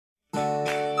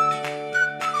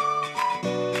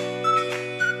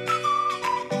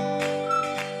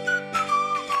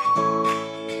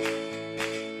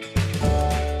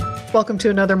Welcome to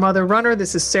another Mother Runner.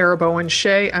 This is Sarah Bowen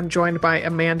Shea. I'm joined by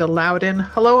Amanda Loudon.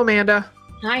 Hello, Amanda.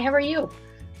 Hi, how are you?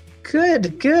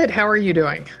 Good, good. How are you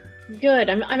doing? Good.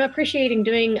 I'm appreciating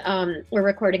doing, we're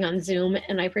recording on Zoom,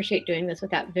 and I appreciate doing this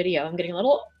without video. I'm getting a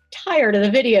little tired of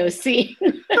the video scene.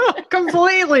 Oh,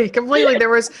 completely. There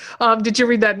was, did you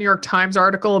read that New York Times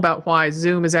article about why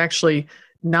Zoom is actually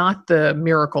not the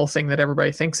miracle thing that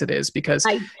everybody thinks it is? Because,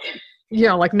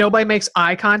 like nobody makes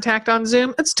eye contact on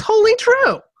Zoom. It's totally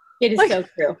true. It is so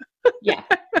true. Yeah.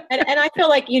 And I feel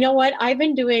like, you know what? I've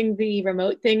been doing the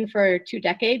remote thing for 2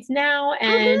 decades now,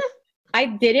 and I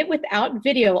did it without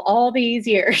video all these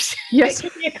years. Yes.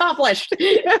 It can be accomplished.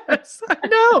 Yes, I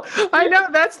know.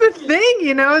 That's the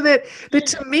thing, that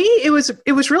to me, it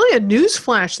was really a news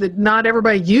flash that not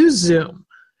everybody used Zoom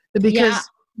because,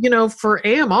 for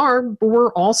AMR,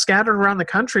 we're all scattered around the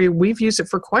country. We've used it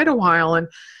for quite a while. And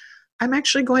I'm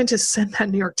actually going to send that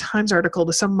New York Times article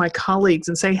to some of my colleagues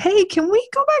and say, hey, can we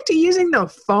go back to using the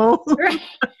phone? Right.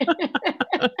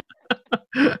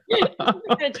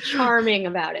 It's charming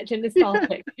about it and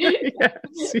nostalgic.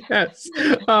 Yes.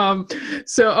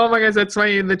 So, oh my gosh, that's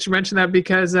funny that you mentioned that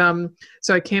because,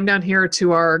 so I came down here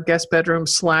to our guest bedroom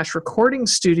 / recording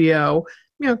studio,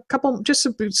 just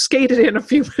skated in a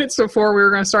few minutes before we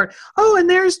were going to start. Oh, and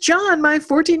there's John, my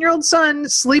 14-year-old son,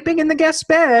 sleeping in the guest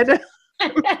bed.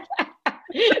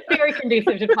 Very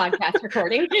conducive to podcast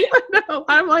recording. No,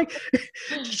 I'm like,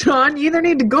 John, you either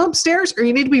need to go upstairs or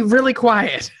you need to be really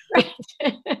quiet. Right.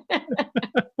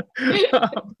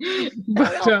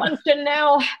 But function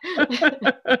now.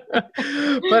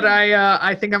 But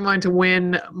I think I'm going to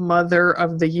win Mother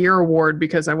of the Year award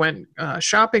because I went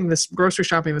grocery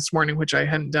shopping this morning, which I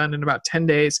hadn't done in about 10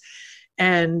 days.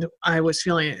 And I was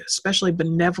feeling especially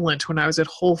benevolent when I was at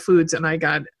Whole Foods and I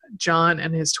got John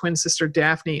and his twin sister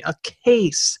Daphne a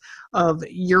case of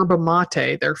yerba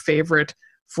mate, their favorite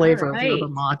flavor of yerba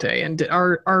mate. And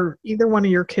are either one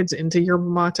of your kids into yerba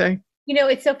mate?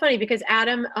 It's so funny because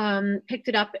Adam picked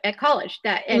it up at college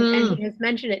and he has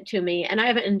mentioned it to me, and I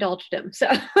haven't indulged him. So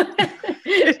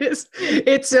it's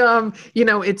it's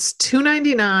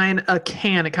 $2.99 a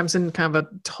can. It comes in kind of a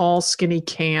tall, skinny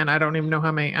can. I don't even know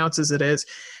how many ounces it is.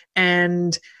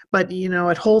 But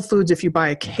at Whole Foods, if you buy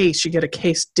a case, you get a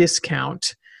case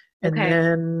discount. And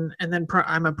then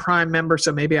I'm a Prime member,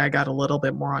 so maybe I got a little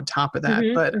bit more on top of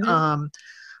that.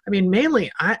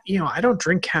 Mainly, I don't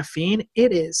drink caffeine.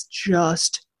 It is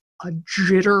just a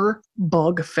jitter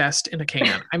bug fest in a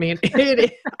can. I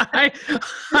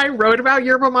wrote about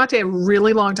yerba mate a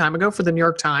really long time ago for the New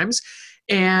York Times.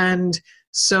 And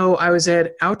so I was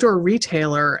at Outdoor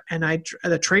Retailer and at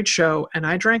a trade show, and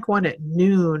I drank one at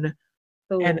noon.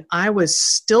 Ooh. And I was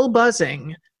still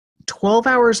buzzing 12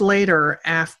 hours later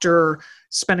after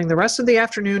spending the rest of the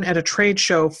afternoon at a trade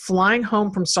show, flying home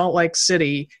from Salt Lake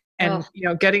City and,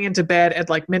 getting into bed at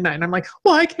like midnight. And I'm like,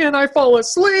 why can't I fall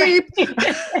asleep? It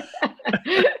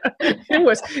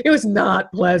was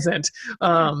not pleasant.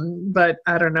 But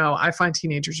I don't know. I find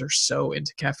teenagers are so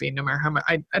into caffeine, no matter how much.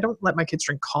 I don't let my kids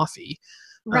drink coffee.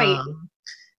 Right.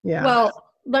 Yeah. Well,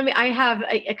 I have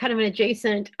a kind of an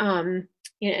adjacent,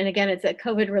 and again, it's a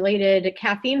COVID-related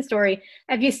caffeine story.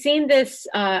 Have you seen this?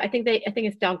 I think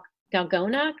it's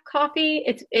Dalgona coffee.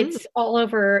 It's all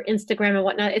over Instagram and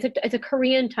whatnot. It's a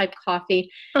Korean type coffee.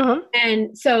 Uh-huh.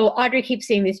 And so Audrey keeps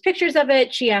seeing these pictures of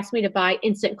it. She asked me to buy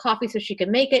instant coffee so she could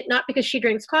make it, not because she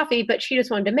drinks coffee, but she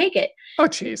just wanted to make it. Oh,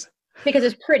 geez. Because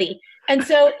it's pretty. And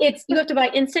so you have to buy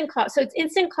instant coffee. So it's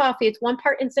instant coffee. It's 1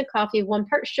 part instant coffee, 1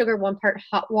 part sugar, 1 part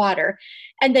hot water.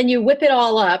 And then you whip it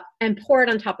all up and pour it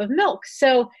on top of milk.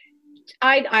 So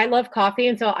I love coffee.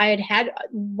 And so I had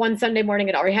one Sunday morning,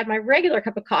 I'd already had my regular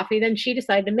cup of coffee. Then she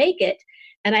decided to make it.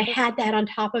 And I had that on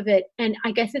top of it. And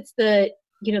I guess it's the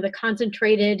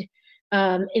concentrated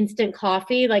instant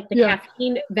coffee, like the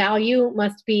caffeine value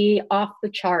must be off the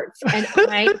charts.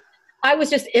 And I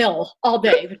was just ill all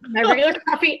day. My regular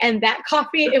coffee and that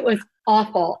coffee, it was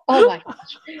awful. Oh my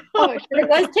gosh. Oh, it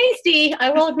was tasty, I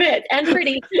will admit, and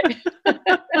pretty.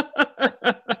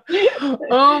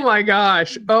 Oh my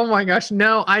gosh.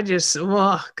 No,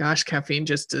 caffeine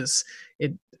just is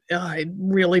it. I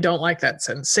really don't like that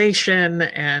sensation.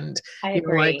 And I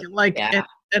agree.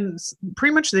 And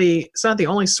pretty much it's not the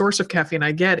only source of caffeine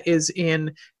I get is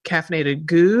in caffeinated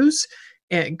goos.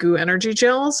 And Goo energy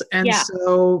gels. And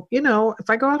so, if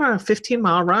I go out on a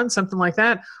 15-mile run, something like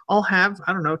that, I'll have,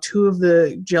 2 of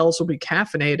the gels will be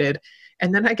caffeinated.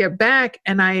 And then I get back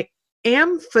and I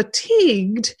am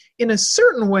fatigued in a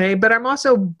certain way, but I'm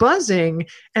also buzzing.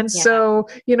 And so,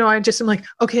 I just am like,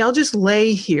 okay, I'll just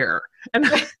lay here. And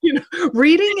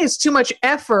reading is too much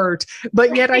effort,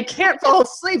 but yet I can't fall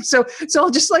asleep. So I'll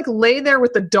just like lay there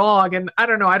with the dog, and I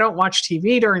don't know, I don't watch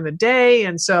TV during the day.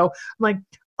 And so I'm like,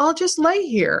 I'll just lay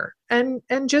here and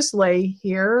just lay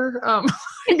here. I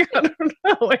don't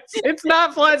know. It's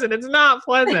not pleasant. It's not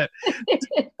pleasant.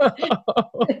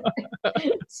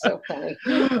 So funny.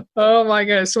 Oh my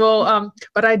goodness. Well,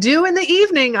 but I do in the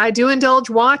evening, I do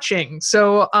indulge watching.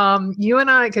 So you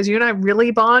and I really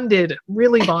bonded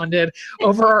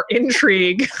over our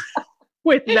intrigue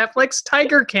with Netflix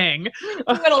Tiger King. We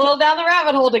went a little down the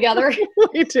rabbit hole together.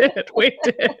 We did.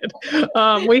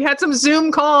 We had some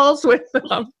Zoom calls with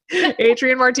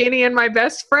Adrienne Martini and my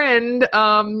best friend,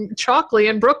 Chalkley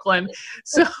in Brooklyn.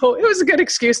 So it was a good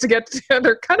excuse to get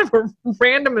together, kind of a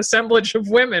random assemblage of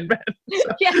women.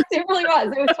 Yes, it really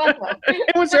was. It was fun.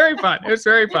 It was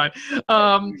very fun.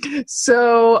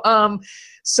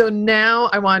 So now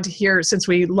I wanted to hear, since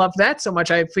we love that so much,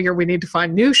 I figure we need to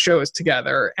find new shows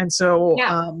together. And so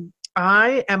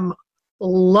I am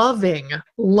loving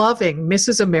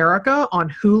Mrs. America on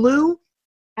Hulu.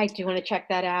 I do want to check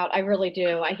that out. I really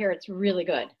do. I hear it's really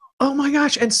good. Oh my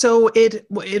gosh. And so it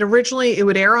originally, it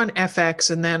would air on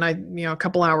FX, and then a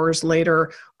couple hours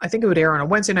later, I think it would air on a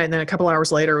Wednesday night, and then a couple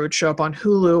hours later it would show up on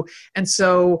Hulu. And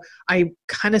so I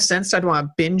kind of sensed I'd want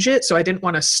to binge it. So I didn't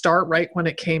want to start right when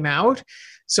it came out.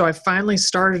 So I finally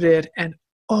started it, and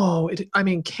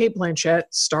Cate Blanchett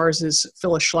stars as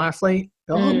Phyllis Schlafly.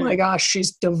 Oh my gosh,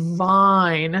 she's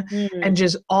divine. And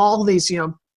just all these,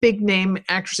 big name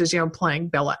actresses, playing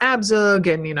Bella Abzug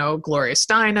and, Gloria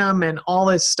Steinem and all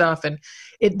this stuff. And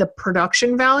the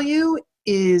production value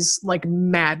is like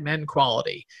Mad Men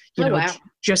quality, wow.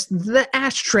 Just the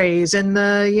ashtrays and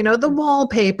the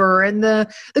wallpaper and the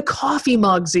coffee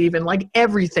mugs, even like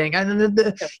everything. And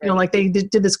then like they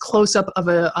did this close up of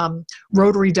a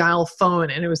rotary dial phone,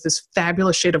 and it was this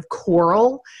fabulous shade of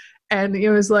coral. And it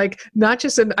was like, not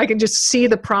just I can just see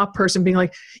the prop person being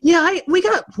like, yeah, we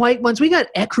got white ones. We got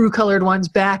ecru colored ones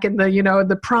back in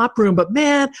the prop room. But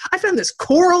man, I found this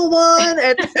coral one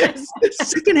at this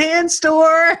secondhand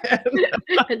store.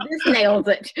 This nails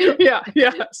it.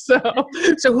 Yeah. So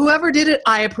whoever did it,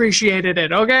 I appreciated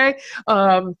it. Okay.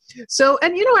 I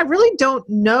really don't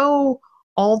know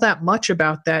all that much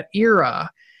about that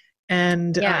era.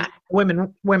 And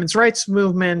women's rights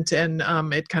movement, and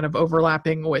it kind of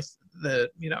overlapping with the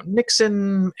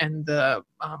Nixon and the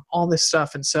all this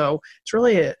stuff. And so it's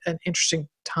really an interesting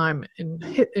time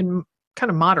in kind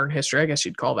of modern history, I guess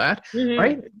you'd call that.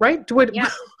 Right?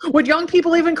 Would young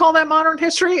people even call that modern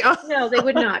history? No, they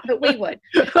would not, but we would.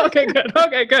 Okay,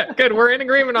 good. We're in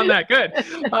agreement on that. Good.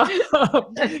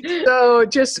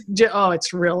 So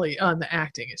it's really the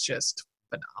acting is just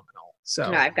phenomenal. So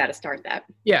no, I've got to start that.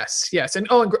 Yes. And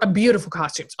beautiful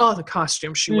costumes. Oh, the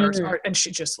costumes she wears are, and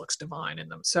she just looks divine in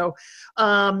them. So,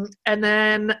 and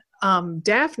then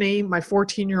Daphne, my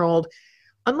 14-year-old,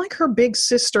 unlike her big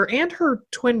sister and her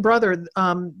twin brother,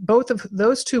 both of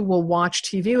those two will watch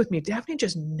TV with me. Daphne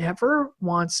just never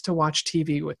wants to watch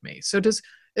TV with me.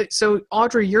 So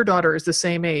Audrey, your daughter is the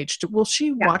same age. Will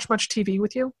she watch much TV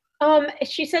with you?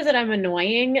 She says that I'm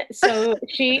annoying, so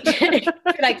she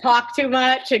I talk too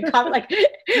much and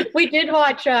we did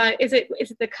watch. Is it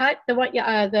The Cut? The one?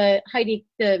 The Heidi.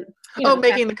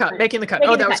 Making the cut.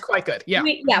 Oh, that was quite good. Yeah.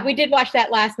 We did watch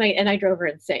that last night, and I drove her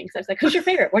insane. So I was like, "Who's your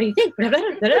favorite? What do you think?" So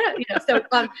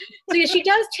she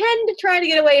does tend to try to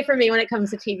get away from me when it comes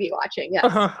to TV watching. Yes.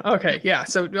 Okay. Yeah.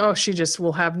 So she just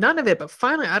will have none of it. But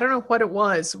finally, I don't know what it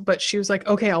was, but she was like,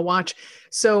 "Okay, I'll watch."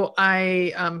 So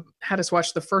I had us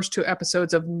watch the first 2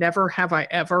 episodes of Never Have I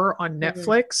Ever on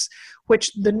Netflix,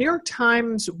 which the New York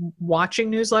Times watching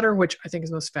newsletter, which I think is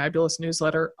the most fabulous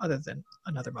newsletter other than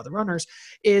Another Mother Runners,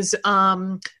 is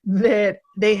that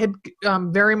they had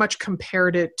very much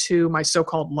compared it to My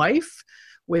So-Called Life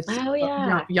with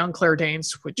young Claire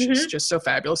Danes, which is just so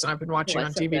fabulous, and I've been watching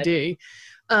on DVD.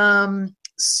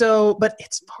 But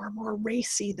it's far more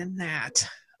racy than that.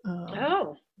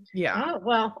 Yeah. Oh,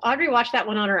 well, Audrey watched that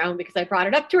one on her own because I brought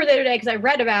it up to her the other day because I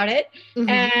read about it,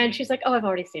 and she's like, "Oh, I've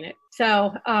already seen it."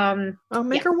 So, I'll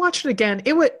make her watch it again.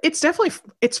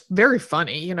 It's very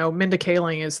funny. Minda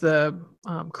Kaling is the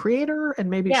creator, and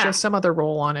maybe she has some other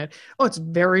role on it. Oh, it's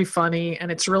very funny,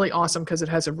 and it's really awesome because it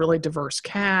has a really diverse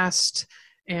cast,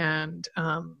 and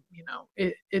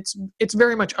it's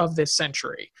very much of this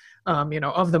century,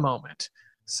 of the moment.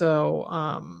 So,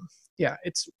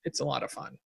 it's a lot of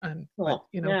fun. And cool.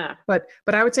 but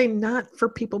I would say not for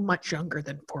people much younger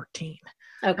than 14.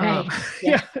 Okay.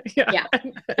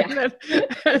 And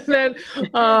then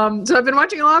so I've been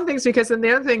watching a lot of things because then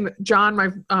the other thing, John, my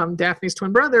Daphne's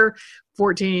twin brother,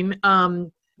 14,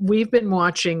 we've been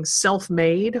watching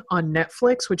Self-Made on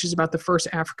Netflix, which is about the first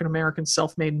African-American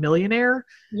self-made millionaire.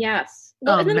 Yes.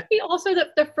 Well, isn't she also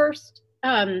the first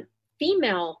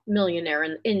female millionaire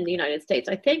in the United States,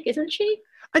 I think, isn't she?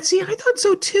 I thought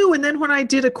so too. And then when I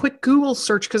did a quick Google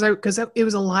search, because it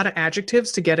was a lot of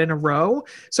adjectives to get in a row,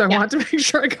 so I wanted to make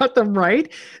sure I got them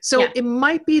right. So it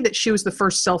might be that she was the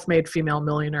first self-made female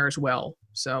millionaire as well.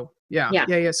 So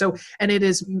yeah. So, and it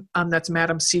is that's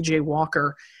Madam C.J.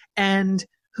 Walker, and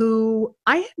who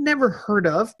I had never heard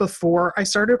of before I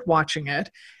started watching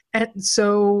it. And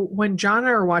so when John and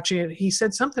I were watching it, he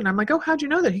said something. I'm like, "Oh, how'd you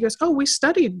know that?" He goes, "Oh, we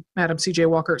studied Madam C.J.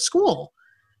 Walker at school."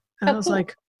 And I was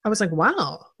like,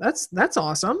 wow, that's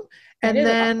awesome. And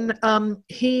then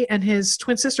he and his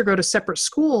twin sister go to separate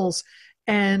schools.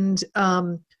 And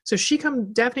so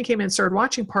Daphne came in and started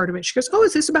watching part of it. She goes, "Oh,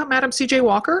 is this about Madam C.J.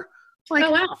 Walker?" Like,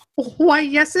 oh, wow. Why,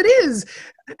 yes, it is.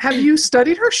 Have you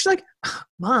studied her? She's like,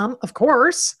 "Mom, of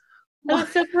course." Oh,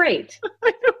 that's so great.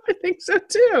 I know, I think so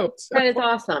too. So, that is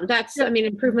awesome. That's,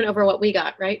 improvement over what we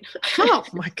got, right? Oh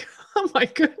my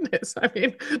goodness. I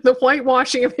mean, the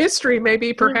whitewashing of history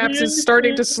maybe perhaps is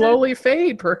starting to slowly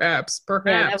fade, perhaps. Yeah,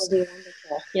 that would be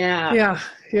wonderful.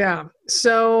 Yeah.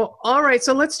 So, all right.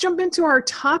 So let's jump into our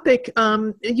topic.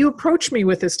 You approached me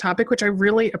with this topic, which I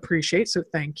really appreciate. So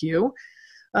thank you.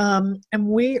 And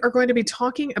we are going to be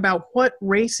talking about what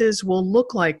races will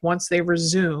look like once they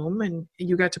resume. And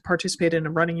you got to participate in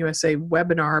a Running USA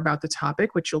webinar about the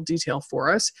topic, which you'll detail for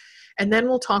us. And then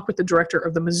we'll talk with the director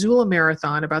of the Missoula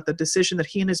Marathon about the decision that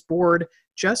he and his board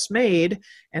just made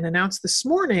and announced this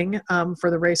morning for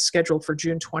the race scheduled for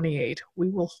June 28. We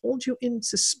will hold you in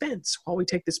suspense while we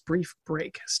take this brief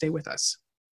break. Stay with us.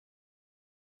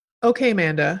 Okay,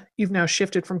 Amanda, you've now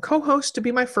shifted from co-host to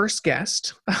be my first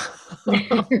guest.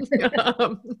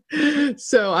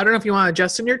 So I don't know if you want to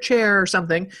adjust in your chair or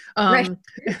something. Right.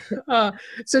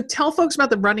 So tell folks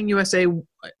about the Running USA,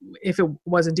 if it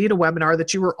was indeed a webinar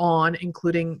that you were on,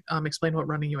 including explain what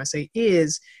Running USA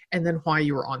is and then why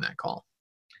you were on that call.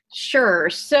 Sure.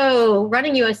 So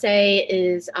Running USA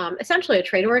is essentially a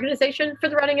trade organization for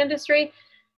the running industry.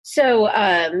 So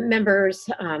members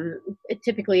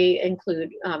typically include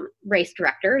race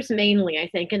directors mainly, I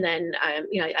think, and then I'm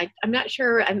not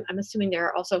sure. I'm assuming there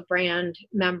are also brand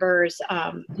members.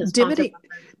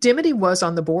 Dimity was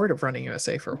on the board of Running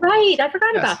USA for a while. Right, I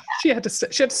forgot about that. She had to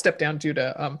step down due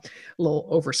to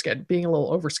being a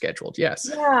little overscheduled. Yes.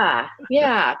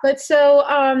 Yeah. But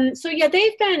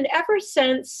they've been ever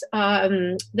since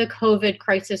the COVID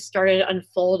crisis started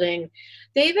unfolding.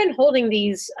 They've been holding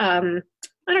these.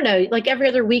 I don't know, like every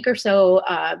other week or so,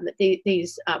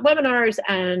 these webinars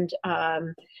and,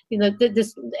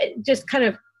 this just kind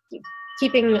of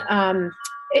keeping kind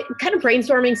of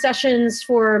brainstorming sessions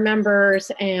for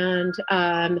members and,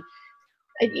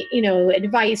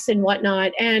 advice and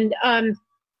whatnot. And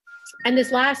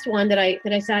this last one that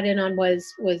I sat in on was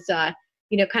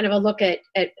kind of a look at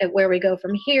where we go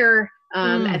from here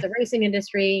as a racing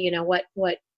industry,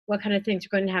 what kind of things are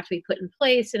going to have to be put in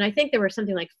place. And I think there were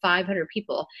something like 500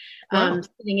 people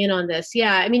sitting in on this.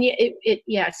 Yeah. I mean,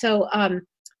 So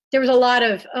there was a lot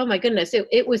of, oh my goodness,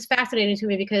 it was fascinating to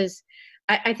me because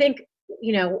I think,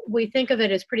 we think of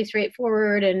it as pretty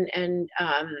straightforward and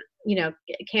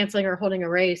canceling or holding a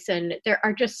race. And there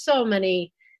are just so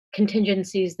many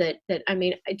contingencies that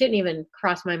it didn't even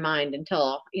cross my mind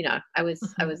until, I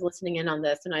was listening in on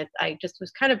this. And I just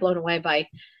was kind of blown away by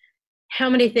how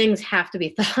many things have to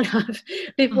be thought of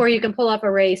before you can pull off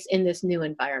a race in this new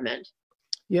environment.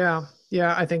 Yeah.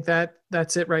 I think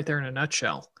that's it right there in a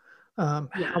nutshell.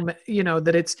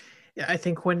 That it's, I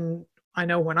think when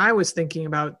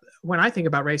I think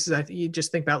about races, you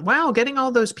just think about, wow, getting all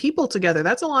those people together.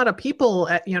 That's a lot of people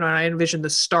and I envision the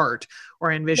start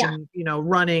or I envision,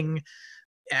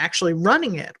 actually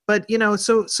running it. But,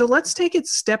 so let's take it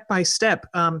step by step,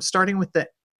 starting with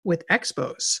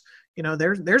expos.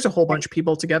 There's a whole bunch of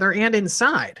people together and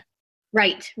inside.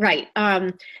 Right.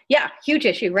 Huge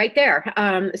issue right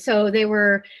there. So they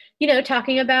were,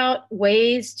 talking about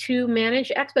ways to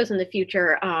manage expos in the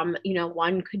future.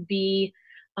 One could be,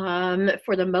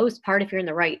 for the most part, if you're in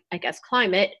the right, I guess,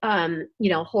 climate,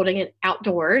 holding it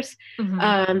outdoors.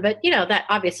 Mm-hmm. But, that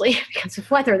obviously because of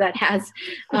weather that has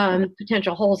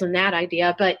potential holes in that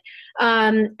idea. But,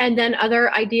 and then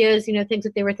other ideas, things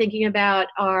that they were thinking about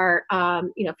are,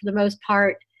 for the most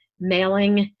part,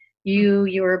 mailing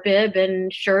your bib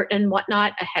and shirt and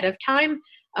whatnot ahead of time.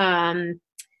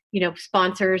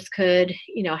 Sponsors could,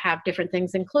 have different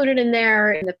things included in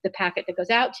there in the packet that goes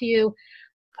out to you.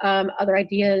 Other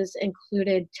ideas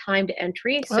included timed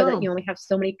entry so that you only have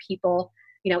so many people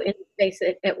in space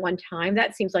at one time.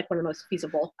 That seems like one of the most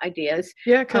feasible ideas.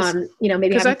 Yeah, because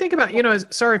maybe I think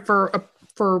about sorry for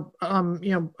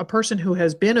a person who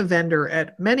has been a vendor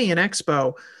at many an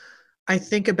expo. I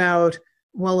think about,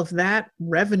 well, if that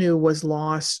revenue was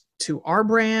lost to our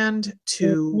brand,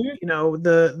 to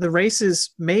the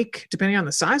races make, depending on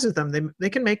the size of them, they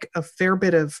can make a fair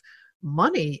bit of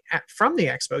money from the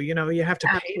expo. You have to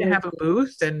pay to have a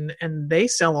booth, and they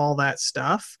sell all that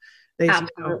stuff. They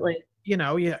absolutely.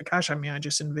 Yeah, gosh, I mean, I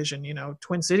just envision,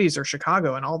 Twin Cities or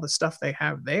Chicago and all the stuff they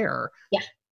have there.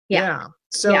 Yeah.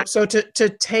 So to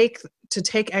take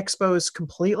expos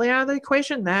completely out of the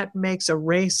equation, that makes a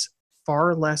race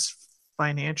far less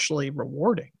financially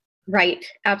rewarding. Right.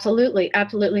 Absolutely. I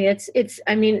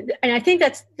mean, and I think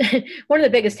that's one of the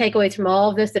biggest takeaways from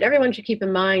all of this, that everyone should keep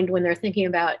in mind when they're thinking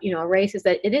about, a race, is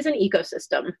that it is an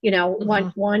ecosystem.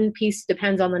 One piece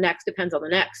depends on the next,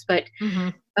 but,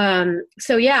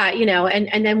 so yeah,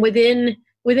 and then within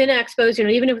expos,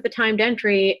 even with the timed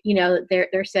entry,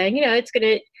 they're saying,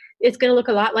 it's going to look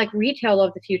a lot like retail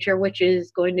of the future, which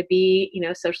is going to be,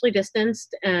 socially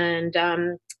distanced and,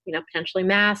 potentially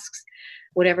masks,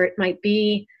 whatever it might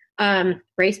be.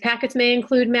 Race packets may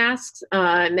include masks.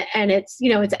 And it's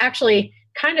actually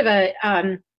kind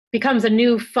of becomes a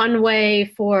new fun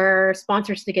way for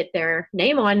sponsors to get their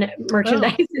name on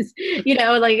merchandise.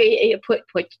 Like put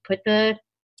the,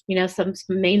 some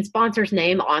main sponsor's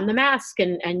name on the mask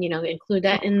and include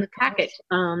that in the packet.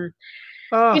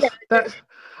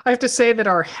 I have to say that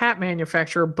our hat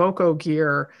manufacturer, Boko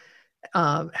Gear,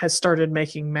 has started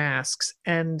making masks.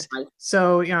 And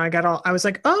so, I was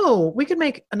like, oh, we could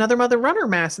make another Mother Runner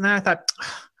mask. And then I thought,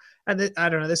 I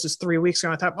don't know, this was 3 weeks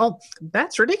ago. I thought, well,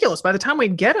 that's ridiculous. By the time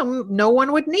we'd get them, no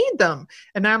one would need them.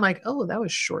 And now I'm like, oh, that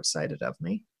was short-sighted of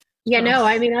me. Yeah, no,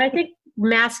 I mean, I think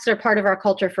masks are part of our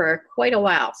culture for quite a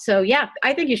while. So yeah,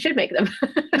 I think you should make them.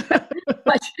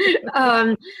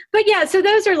 but yeah, so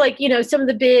those are like, some of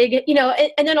the big,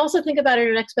 and then also think about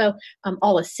it at Expo,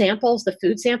 all the samples, the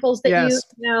food samples that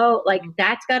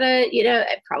that's gotta,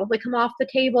 probably come off the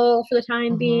table for the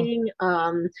time being.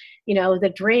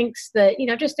 The drinks,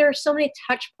 just there are so many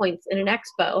touch points in an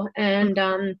Expo, and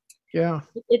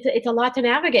it's a lot to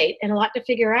navigate and a lot to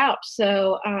figure out.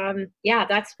 So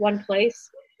that's one place.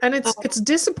 And it's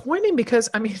disappointing because,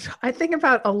 I mean, I think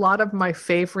about a lot of my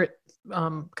favorite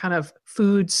kind of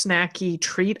food snacky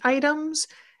treat items,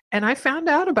 and I found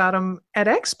out about them at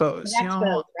expos.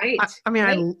 Right? I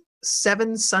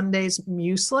 7 Sundays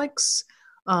Mueslix,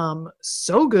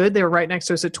 so good. They were right next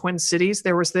to us at Twin Cities.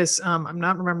 There was this, I'm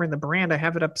not remembering the brand, I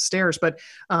have it upstairs, but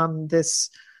this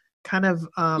kind of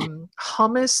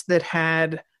hummus that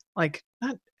had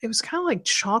it was kind of like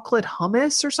chocolate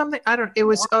hummus or something.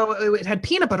 It had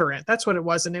peanut butter in it. That's what it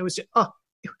was. And it was just,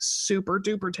 it was super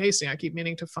duper tasty. I keep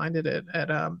meaning to find it at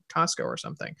Costco or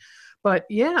something. But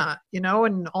yeah,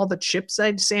 and all the chips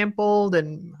I'd sampled,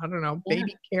 and I don't know,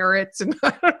 baby carrots, and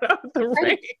I don't know,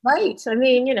 right. I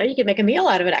mean, you could make a meal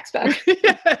out of an expo.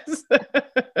 Yes.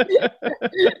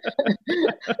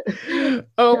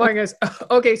 Oh my gosh.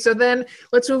 Okay, so then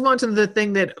let's move on to the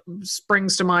thing that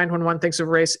springs to mind when one thinks of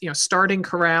race, starting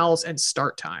corrals and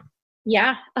start time.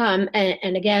 Yeah.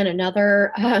 And again,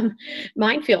 another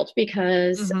minefield,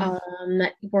 because can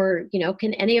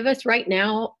any of us right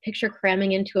now picture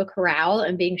cramming into a corral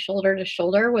and being shoulder to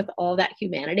shoulder with all that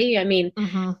humanity? I mean,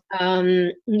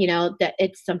 that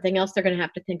it's something else they're going to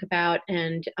have to think about.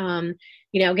 And,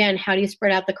 again, how do you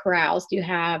spread out the corrals? Do you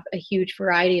have a huge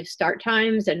variety of start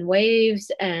times and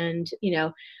waves and,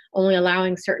 only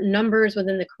allowing certain numbers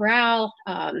within the corral?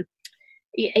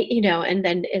 And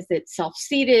then is it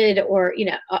self-seated, or,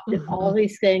 all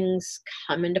these things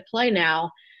come into play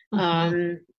now,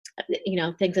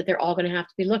 things that they're all going to have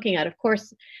to be looking at. Of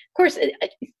course,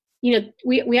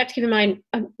 we have to keep in mind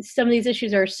some of these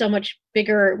issues are so much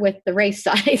bigger with the race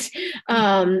size,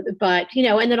 but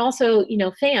and then also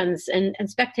fans and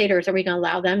spectators, are we going to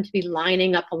allow them to be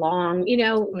lining up along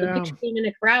the picture being in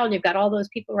a corral, and you've got all those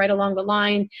people right along the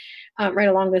line, right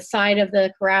along the side of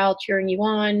the corral cheering you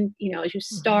on as you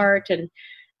start, and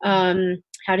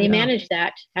how do you manage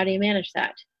that?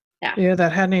 Yeah,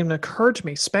 that hadn't even occurred to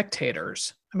me.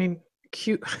 Spectators, I mean,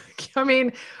 cute. I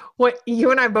mean, what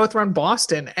you and I both run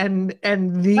Boston, and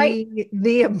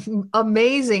the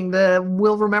amazing,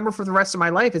 we'll remember for the rest of my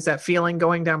life is that feeling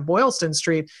going down Boylston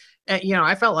Street. And,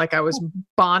 I felt like I was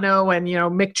Bono and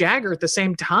Mick Jagger at the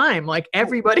same time. Like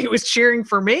everybody was cheering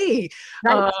for me.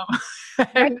 Right.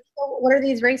 So what are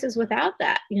these races without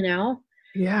that? Yeah.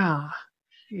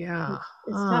 Yeah.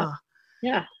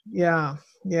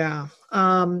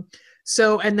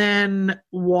 So, and then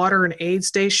water and aid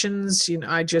stations,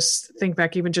 I just think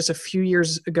back even just a few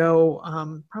years ago,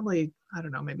 probably, I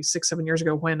don't know, maybe 6-7 years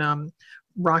ago when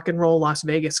Rock and Roll Las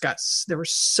Vegas there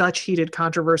was such heated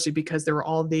controversy because there were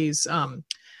all these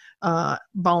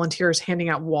volunteers handing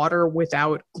out water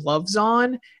without gloves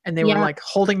on, and they were like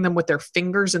holding them with their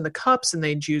fingers in the cups, and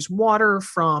they'd use water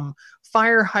from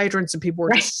fire hydrants, and people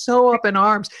were just so up in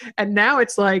arms. And now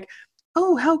it's like,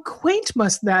 oh, how quaint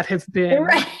must that have been?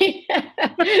 Right.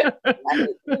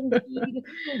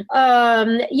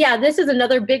 Yeah, this is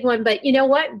another big one, but you know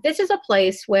what? This is a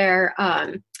place where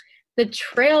the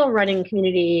trail running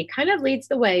community kind of leads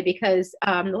the way, because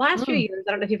the last few years,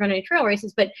 I don't know if you've run any trail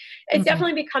races, but it's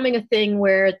definitely becoming a thing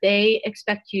where they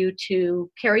expect you to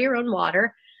carry your own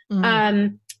water.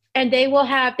 And they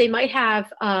might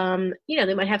have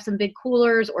some big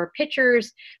coolers or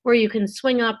pitchers where you can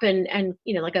swing up and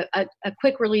like a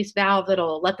quick release valve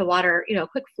that'll let the water,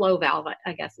 quick flow valve,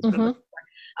 I guess. Is what I'm looking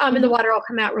for. And the water will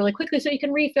come out really quickly so you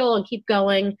can refill and keep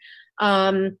going.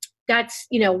 That's,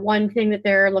 one thing that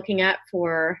they're looking at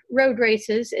for road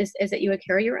races is that you would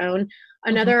carry your own.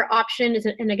 Another option is,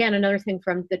 and again, another thing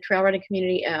from the trail running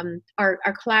community, are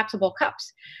collapsible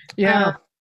cups. Yeah.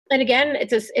 And again,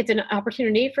 it's an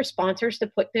opportunity for sponsors to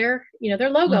put their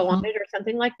logo on it or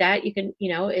something like that. You can,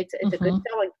 it's a good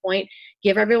selling point.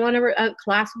 Give everyone a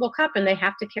collapsible cup, and they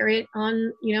have to carry it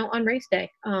on race day,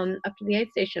 up to the aid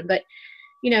station. But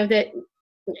that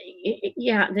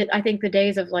I think the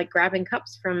days of like grabbing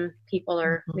cups from people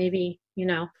are maybe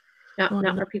not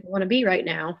where people want to be right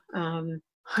now.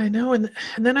 I know. And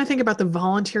then I think about the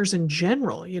volunteers in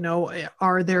general,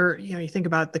 are there, you think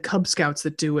about the Cub Scouts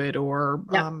that do it, or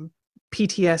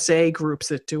PTSA groups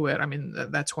that do it. I mean,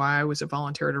 that's why I was a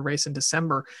volunteer at a race in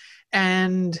December.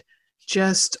 And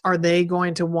just, are they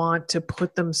going to want to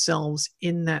put themselves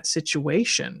in that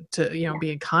situation to,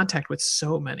 be in contact with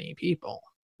so many people?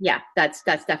 Yeah, that's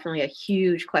definitely a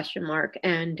huge question mark.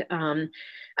 And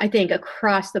I think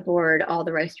across the board, all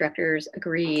the race directors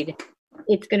agreed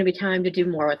it's going to be time to do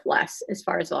more with less as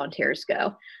far as volunteers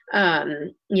go.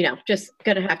 Just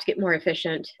going to have to get more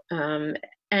efficient. And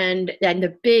then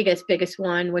the biggest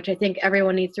one, which I think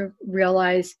everyone needs to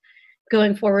realize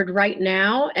going forward right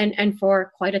now and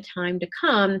for quite a time to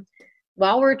come,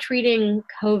 while we're treating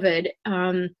COVID,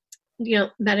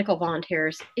 medical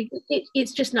volunteers,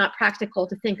 it's just not practical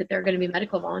to think that there are going to be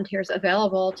medical volunteers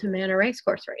available to man a race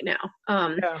course right now.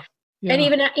 Yeah.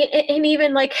 And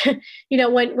even like,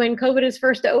 when COVID is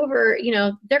first over,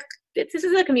 this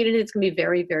is a community that's going to be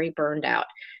very, very burned out.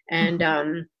 And,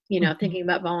 thinking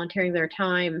about volunteering their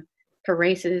time for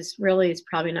races really is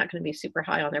probably not going to be super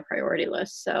high on their priority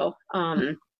list. So,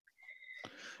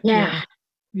 yeah.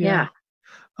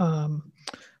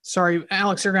 Sorry,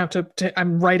 Alex, you're going to have to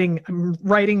I'm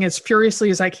writing as furiously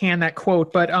as I can that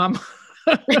quote, but,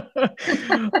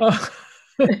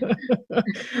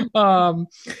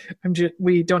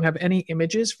 we don't have any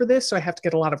images for this, so I have to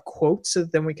get a lot of quotes so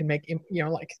then we can make, the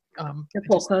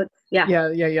pull quotes. Yeah.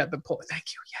 The pull. Thank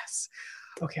you. Yes.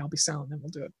 Okay. I'll be silent, then we'll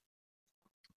do it.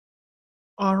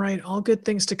 All right. All good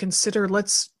things to consider.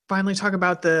 Let's finally talk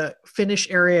about the finish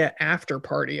area after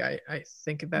party. I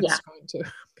think that's going to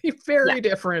be very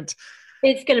different.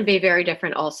 It's going to be very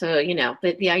different also,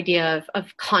 the idea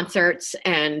of concerts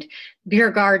and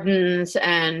beer gardens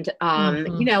and,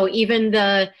 even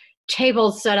the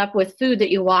tables set up with food that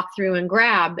you walk through and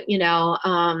grab,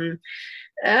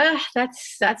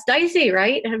 that's dicey,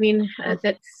 right? I mean,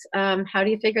 that's, how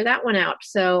do you figure that one out?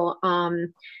 So,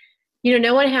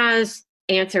 no one has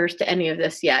answers to any of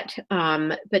this yet.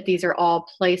 But these are all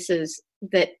places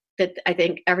that I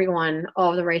think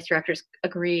all of the race directors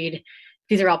agreed,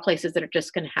 these are all places that are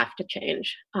just going to have to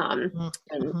change. And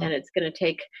it's going to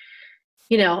take,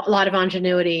 a lot of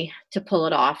ingenuity to pull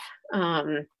it off.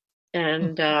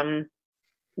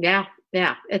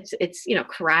 It's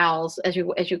corrals as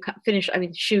you finish,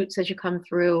 chutes as you come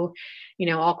through,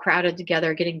 all crowded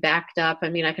together, getting backed up. I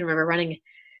mean, I can remember running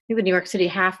the New York City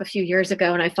half a few years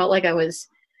ago, and I felt like I was,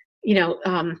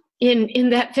 in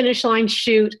that finish line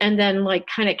chute, and then like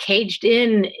kind of caged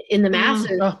in the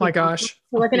masses. Oh my gosh.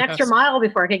 For like an extra mile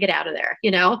before I could get out of there,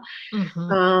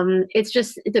 It's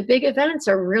just, the big events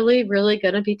are really, really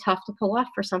going to be tough to pull off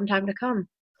for some time to come.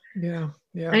 Yeah.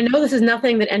 I know this is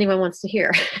nothing that anyone wants to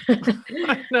hear.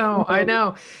 I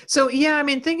know. So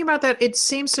thinking about that, it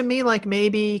seems to me like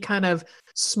maybe kind of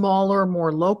smaller,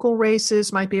 more local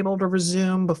races might be able to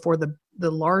resume before the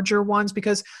larger ones,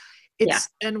 because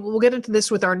and we'll get into this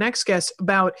with our next guest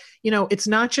about, it's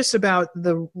not just about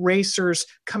the racers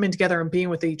coming together and being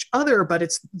with each other, but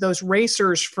it's those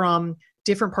racers from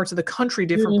different parts of the country,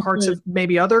 different Mm-hmm. parts of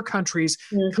maybe other countries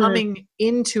coming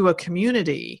into a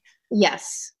community.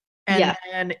 Yes.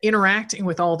 And interacting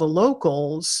with all the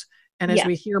locals. And as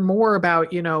we hear more about,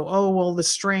 the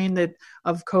strain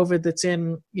of COVID that's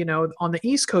in, on the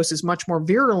East Coast is much more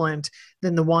virulent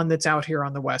than the one that's out here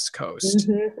on the West Coast.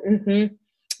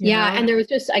 Yeah. And there was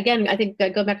just, again, I think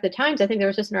go back to the Times, I think there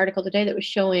was just an article today that was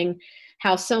showing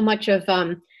how so much of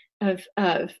the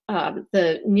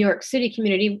New York City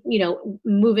community,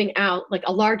 moving out, like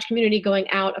a large community going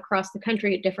out across the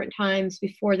country at different times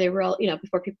before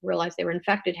before people realized they were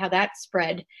infected, how that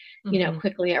spread,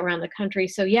 quickly around the country.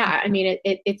 So I mean,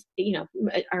 it's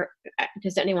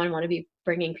does anyone want to be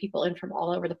bringing people in from all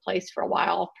over the place for a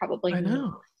while? Probably. I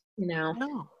know.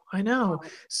 No. I know.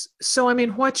 So, I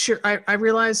mean, I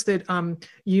realize that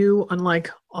you, unlike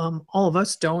all of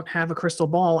us, don't have a crystal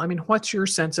ball. I mean, what's your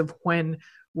sense of when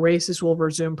races will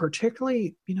resume,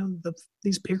 particularly,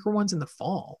 these bigger ones in the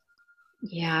fall?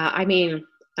 Yeah. I mean,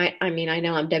 I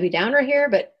know I'm Debbie Downer here,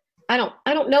 but I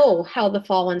don't know how the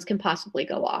fall ones can possibly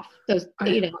go off. Those,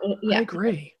 I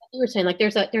agree. You were saying, like,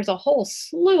 there's a whole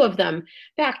slew of them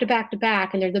back to back to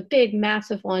back, and they're the big,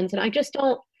 massive ones. And I just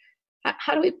don't,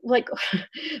 how do we, like,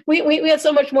 we have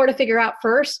so much more to figure out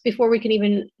first before we can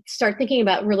even start thinking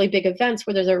about really big events,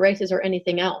 whether they're races or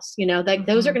anything else, like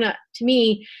those are gonna, to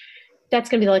me, that's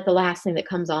gonna be like the last thing that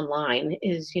comes online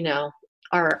is,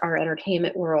 our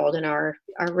entertainment world and our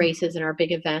races and our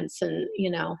big events. And,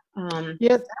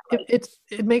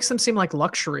 it makes them seem like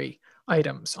luxury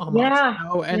items almost,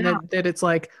 that it's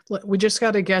like, we just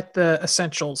got to get the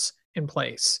essentials in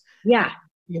place.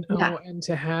 And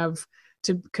to have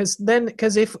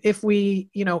because if we,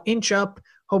 inch up,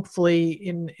 hopefully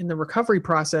in the recovery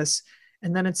process,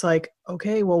 and then it's like,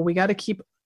 okay, well, we got to keep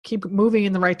moving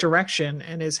in the right direction,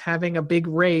 and is having a big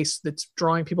race that's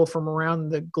drawing people from around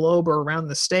the globe or around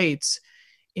the States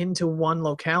into one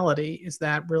locality, is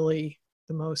that really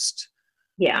the most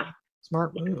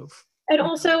smart move? And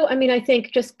also, I mean, I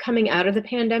think just coming out of the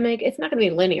pandemic, it's not going to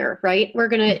be linear, right? We're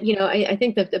going to, I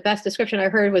think the best description I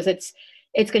heard was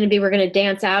it's going to be, we're going to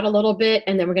dance out a little bit,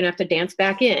 and then we're going to have to dance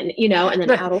back in, and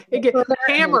then out. The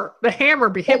hammer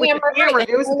be hit with the hammer. Right.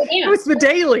 It was the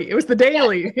daily. It was the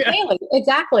daily. Yeah. Daily.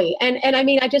 Exactly. And I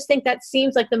mean, I just think that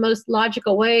seems like the most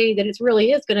logical way that it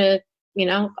really is going to,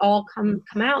 all come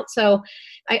out. So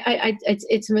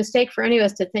it's a mistake for any of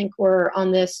us to think we're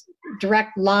on this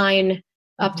direct line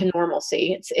up to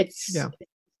normalcy. It's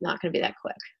not going to be that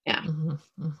quick. Yeah.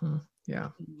 Yeah.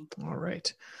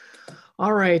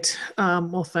 All right.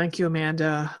 Well, thank you,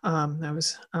 Amanda. That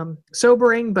was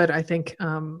sobering, but I think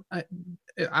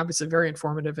obviously very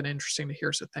informative and interesting to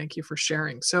hear. So thank you for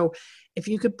sharing. So if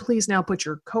you could please now put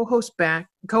your co-host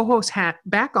hat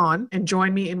back on and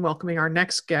join me in welcoming our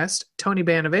next guest, Tony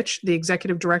Banovich, the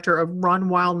Executive Director of Run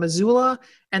Wild Missoula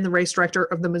and the Race Director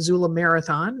of the Missoula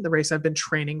Marathon, the race I've been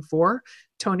training for.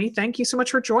 Tony, thank you so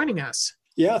much for joining us.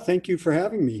 Yeah, thank you for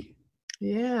having me.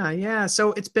 Yeah.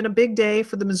 So it's been a big day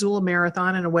for the Missoula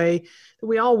Marathon in a way that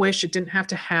we all wish it didn't have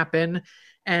to happen.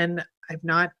 And I've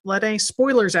not let any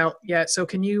spoilers out yet. So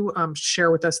can you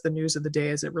share with us the news of the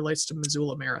day as it relates to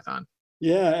Missoula Marathon?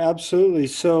 Yeah, absolutely.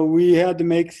 So we had to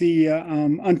make the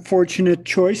unfortunate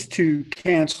choice to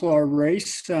cancel our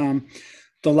race the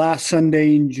last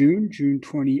Sunday in June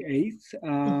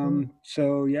 28th.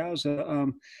 So yeah, it was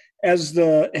as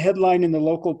the headline in the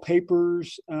local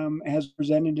papers has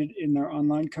presented it in their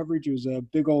online coverage, it was a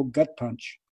big old gut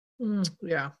punch.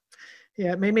 Yeah.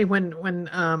 It made me when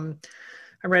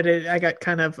I read it, I got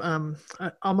kind of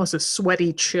almost a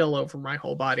sweaty chill over my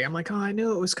whole body. I'm like, oh, I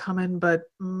knew it was coming, but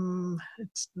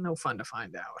it's no fun to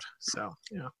find out. So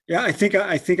yeah, I think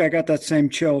I got that same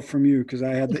chill from you, because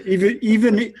I had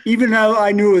even though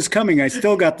I knew it was coming, I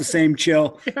still got the same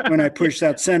chill when I pushed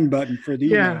that send button for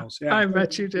the emails. Yeah, I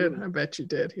bet you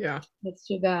did. Yeah, that's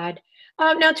too bad.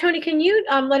 Now, Tony, can you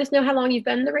let us know how long you've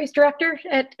been the race director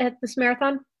at this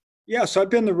marathon? Yeah, so I've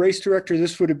been the race director.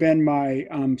 This would have been my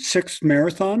sixth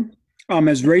marathon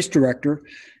as race director,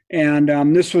 and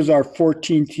this was our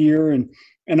 14th year,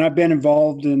 and I've been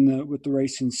involved with the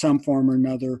race in some form or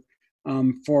another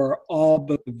for all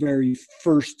but the very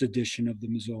first edition of the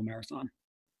Missoula Marathon.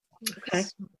 Okay,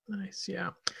 nice, yeah.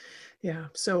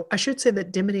 So I should say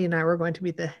that Dimity and I were going to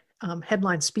be the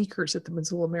headline speakers at the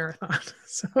Missoula Marathon.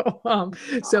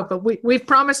 But we've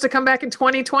promised to come back in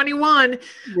 2021.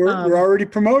 We're already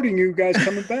promoting you guys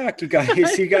coming back. You got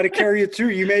to carry it through.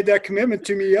 You made that commitment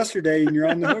to me yesterday, and you're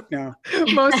on the hook now.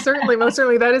 Most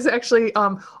certainly. That is actually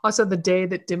also the day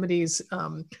that Dimity's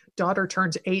daughter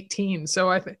turns 18,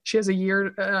 so I think she has a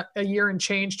year and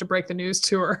change to break the news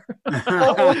to her.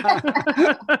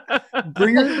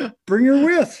 Bring her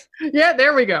with. Yeah,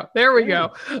 there we go.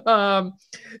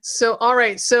 So, all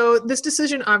right. So this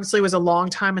decision obviously was a long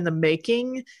time in the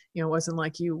making. It wasn't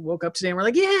like you woke up today and were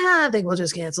like, yeah, I think we'll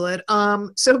just cancel it.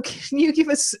 So can you give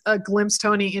us a glimpse,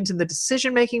 Tony, into the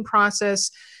decision-making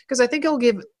process? Because I think it'll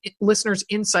give listeners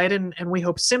insight and we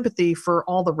hope sympathy for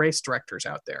all the race directors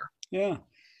out there. Yeah.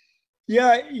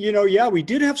 We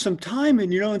did have some time,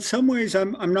 and in some ways,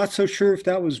 I'm not so sure if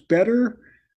that was better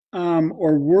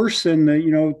or worse than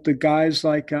the guys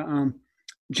like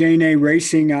J&A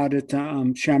Racing out at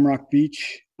Shamrock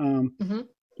Beach,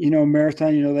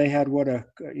 marathon. They had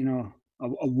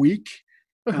a week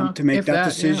to make that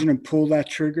decision and pull that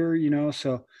trigger.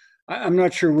 So I'm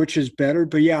not sure which is better,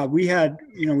 but yeah, we had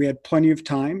plenty of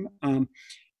time. On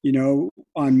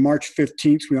March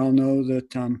 15th, we all know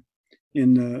that.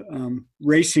 In the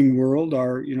racing world,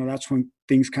 that's when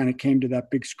things kind of came to that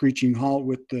big screeching halt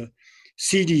with the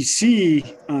CDC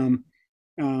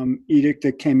edict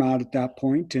that came out at that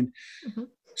point. And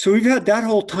so we've had that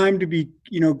whole time to be,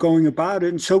 going about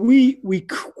it. And so we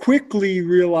quickly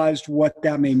realized what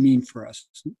that may mean for us,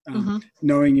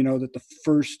 knowing, that the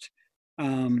first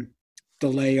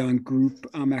delay on group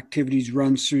activities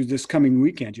runs through this coming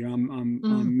weekend,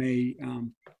 on May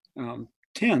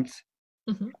 10th.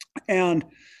 And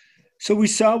so we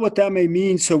saw what that may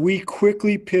mean. So we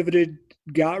quickly pivoted,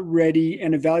 got ready,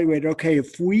 and evaluated, okay,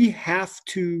 if we have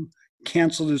to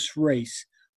cancel this race,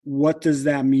 what does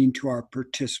that mean to our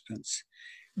participants?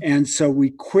 And so we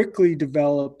quickly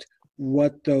developed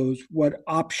what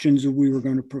options we were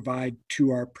going to provide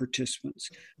to our participants.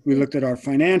 We looked at our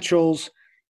financials,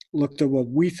 looked at what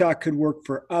we thought could work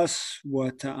for us,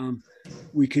 what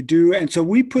we could do. And so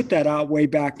we put that out way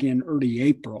back in early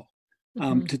April.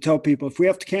 To tell people, if we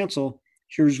have to cancel,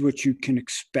 here's what you can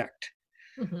expect.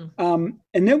 And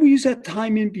then we use that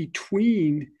time in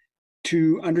between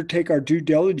to undertake our due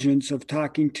diligence of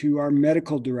talking to our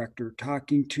medical director,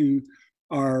 talking to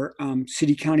our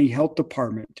city county health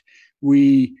department.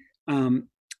 We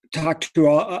talked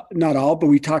to not all, but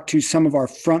we talked to some of our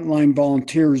frontline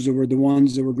volunteers that were the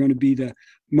ones that were going to be the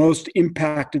most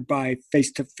impacted by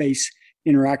face-to-face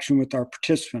interaction with our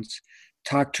participants.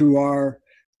 Talked to our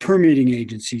permitting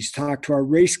agencies, talked to our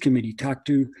race committee, talked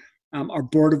to our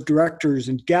board of directors,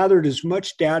 and gathered as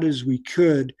much data as we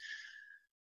could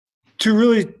to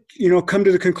really, come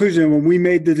to the conclusion when we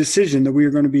made the decision that we were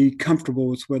going to be comfortable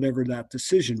with whatever that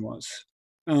decision was.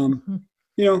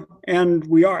 And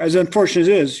we are, as unfortunate as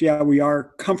it is, we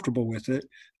are comfortable with it.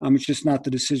 It's just not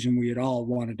the decision we at all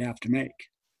wanted to have to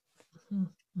make.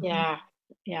 Yeah.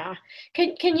 Yeah.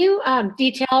 Can you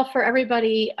detail for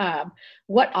everybody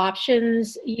what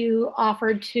options you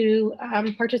offered to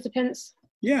participants?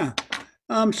 Yeah.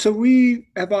 So we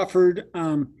have offered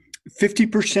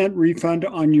 50% refund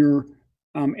on your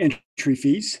entry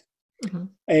fees,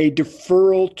 a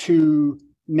deferral to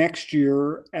next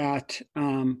year at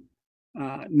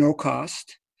no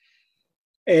cost,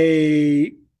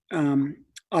 a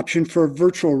option for a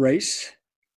virtual race,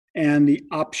 and the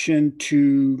option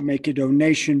to make a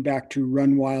donation back to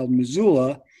Run Wild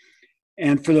Missoula.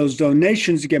 And for those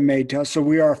donations to get made to us, so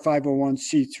we are a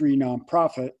 501c3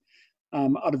 nonprofit.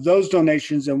 Out of those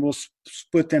donations, and we'll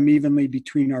split them evenly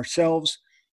between ourselves,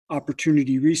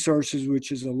 Opportunity Resources,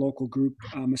 which is a local group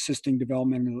assisting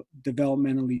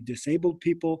developmentally disabled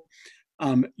people,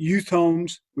 Youth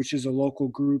Homes, which is a local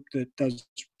group that does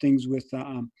things with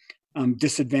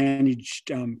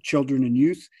disadvantaged children and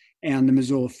youth, and the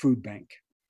Missoula Food Bank.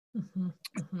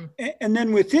 And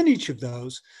then within each of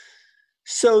those,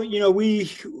 so,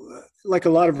 we, like a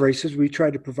lot of races, we try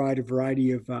to provide a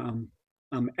variety of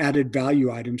added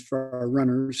value items for our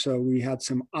runners. So we had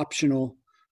some optional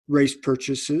race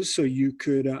purchases. So you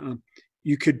could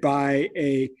buy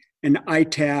an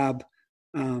ITAB.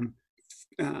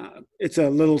 It's a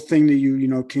little thing that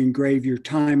you can engrave your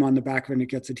time on the back of it, and it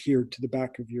gets adhered to the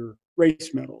back of your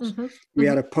race medals. We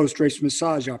had a post-race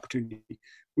massage opportunity.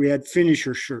 We had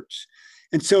finisher shirts.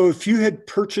 And so if you had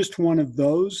purchased one of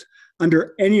those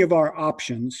under any of our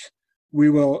options, we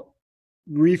will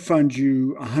refund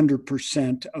you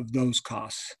 100% of those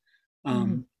costs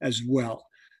as well.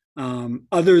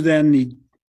 Other than the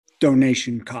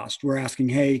donation cost, we're asking,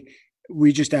 hey,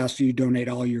 we just asked you to donate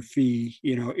all your fee,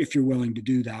 if you're willing to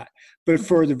do that. But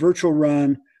for the virtual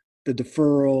run, the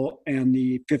deferral, and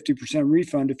the 50%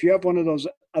 refund, if you have one of those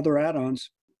other add-ons,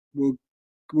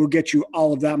 we'll get you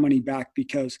all of that money back,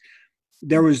 because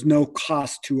there was no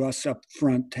cost to us up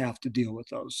front to have to deal with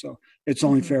those. So it's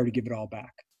only fair to give it all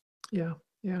back. Yeah.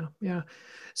 Yeah, yeah.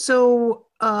 So,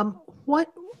 what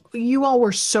you all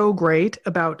were so great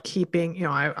about keeping,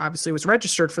 I obviously was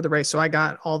registered for the race, so I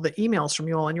got all the emails from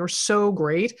you all, and you were so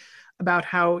great about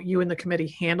how you and the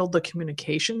committee handled the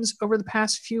communications over the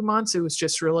past few months. It was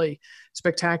just really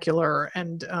spectacular.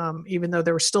 And even though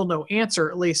there was still no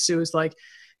answer, at least it was like,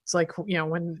 it's like,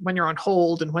 when you're on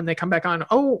hold and when they come back on,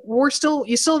 oh,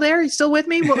 you still there? You still with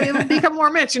me? Well, it'll be a couple more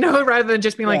minutes, rather than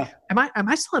just being like, am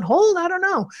I still on hold? I don't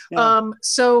know. Yeah.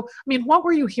 So, I mean, what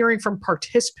were you hearing from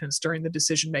participants during the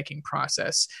decision-making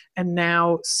process and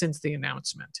now since the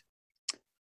announcement?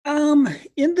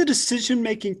 In the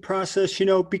decision-making process,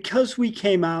 because we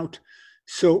came out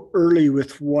so early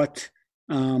with what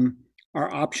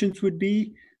our options would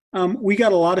be, we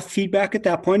got a lot of feedback at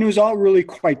that point. It was all really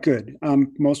quite good.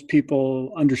 Most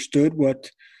people understood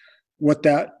what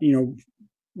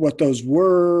those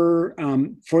were.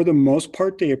 For the most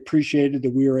part, they appreciated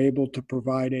that we were able to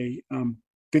provide a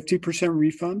 50%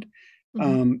 refund.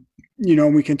 Mm-hmm.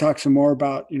 We can talk some more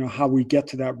about, how we get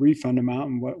to that refund amount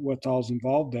and what's all's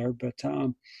involved there. But,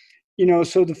 so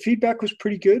the feedback was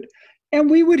pretty good. And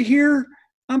we would hear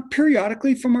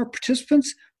periodically from our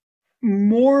participants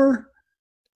more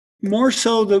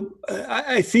so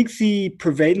I think the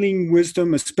prevailing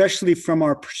wisdom, especially from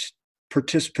our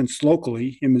participants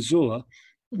locally in Missoula,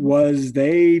 Mm-hmm. was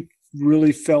they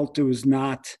really felt it was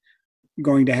not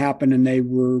going to happen and they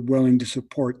were willing to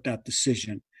support that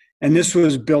decision. And this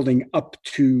was building up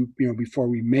to, before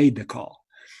we made the call.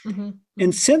 Mm-hmm.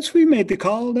 And since we made the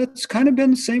call, that's kind of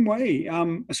been the same way.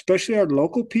 Especially our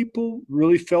local people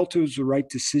really felt it was the right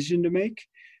decision to make.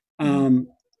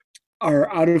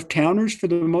 Our out-of-towners, for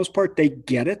the most part, they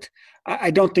get it. I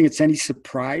don't think it's any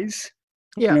surprise,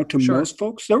 to most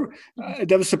folks.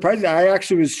 That was surprising. I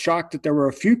actually was shocked that there were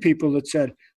a few people that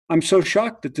said, "I'm so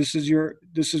shocked that this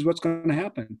is what's going to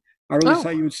happen. I really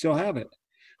thought you would still have it."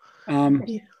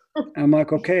 I'm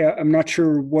like, okay, I'm not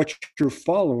sure what you're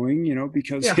following,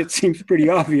 because it seems pretty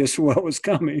obvious what was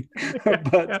coming.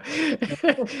 But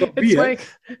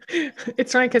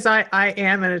it's funny because I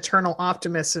am an eternal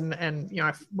optimist, and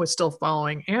I was still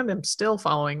following and am still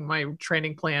following my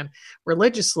training plan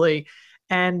religiously.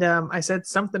 And I said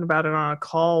something about it on a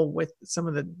call with some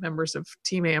of the members of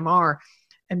Team AMR.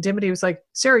 And Dimity was like,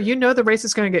 "Sarah, the race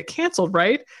is going to get canceled,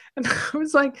 right?" And I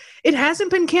was like, "It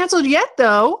hasn't been canceled yet,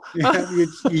 though." Yeah,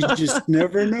 you just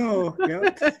never know.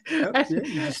 Yep.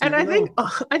 And I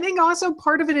think also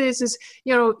part of it is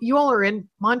you all are in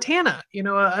Montana,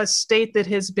 a state that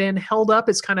has been held up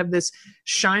as kind of this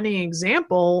shining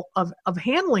example of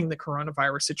handling the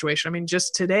coronavirus situation. I mean,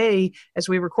 just today, as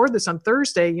we record this on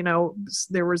Thursday,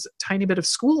 there was a tiny bit of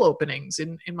school openings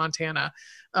in Montana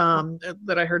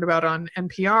that I heard about on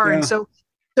NPR. Yeah. And so,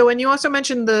 and you also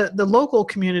mentioned the local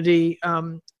community.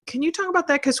 Can you talk about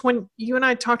that? Because when you and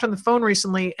I talked on the phone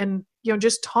recently, and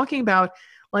just talking about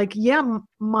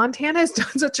Montana has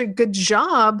done such a good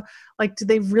job. Like, do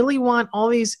they really want all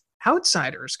these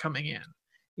outsiders coming in?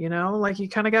 You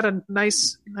kind of got a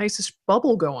nicest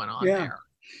bubble going on there.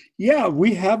 Yeah,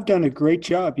 we have done a great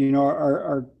job.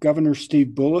 Our Governor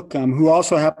Steve Bullock, who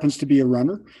also happens to be a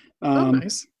runner.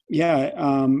 Nice. Yeah,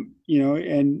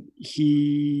 and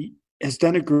he has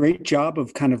done a great job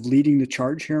of kind of leading the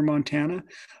charge here in Montana.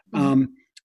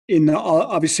 In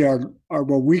obviously our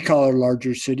what we call our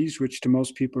larger cities, which to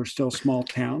most people are still small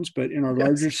towns, but in our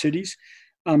larger cities,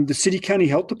 the city county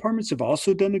health departments have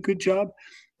also done a good job.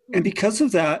 And because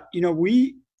of that, I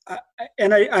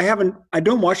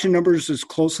don't watch the numbers as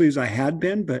closely as I had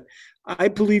been, but I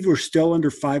believe we're still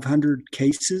under 500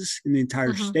 cases in the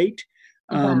entire state.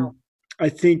 Wow. I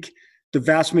think the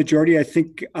vast majority,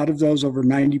 out of those, over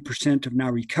 90% have now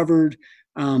recovered.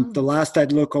 The last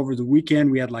I'd look over the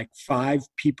weekend, we had like 5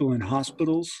 people in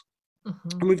hospitals,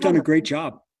 and we've done a great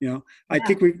job. I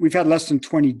think we've had less than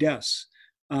 20 deaths.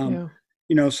 So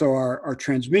our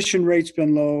transmission rate's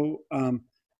been low.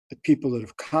 The people that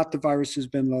have caught the virus has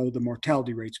been low. The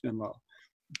mortality rate's been low.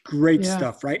 Great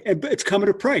stuff, right? But it's come at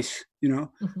a price.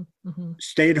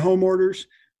 Stay-at-home orders,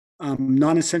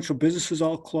 non-essential businesses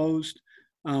all closed.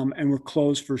 And were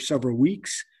closed for several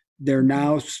weeks. They're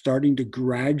now starting to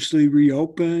gradually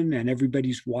reopen, and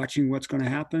everybody's watching what's going to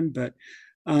happen. But,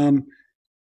 and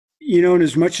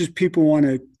as much as people want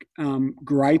to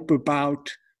gripe about,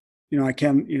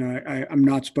 I'm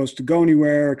not supposed to go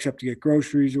anywhere except to get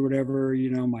groceries or whatever.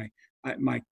 We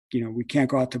can't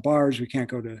go out to bars, we can't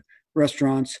go to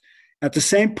restaurants. At the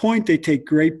same point, they take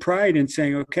great pride in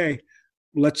saying, "Okay,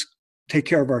 let's take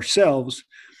care of ourselves."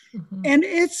 And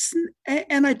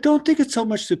I don't think it's so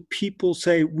much that people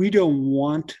say we don't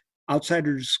want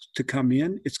outsiders to come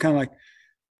in. It's kind of like,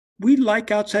 we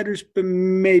like outsiders, but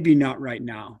maybe not right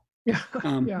now. Yeah.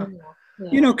 Yeah.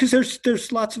 You know, because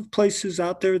there's lots of places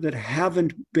out there that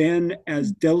haven't been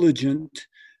as diligent.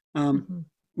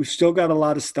 We've still got a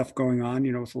lot of stuff going on,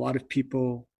 you know, with a lot of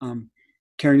people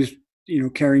carrying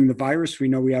the virus. We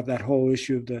know we have that whole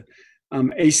issue of the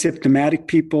asymptomatic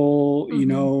people, you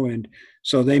know, and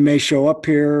so they may show up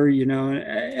here, you know,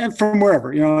 and from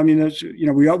wherever, you know, I mean, there's, you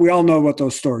know, we all know what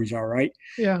those stories are, right?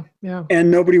 Yeah, yeah. And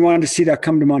nobody wanted to see that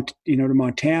come to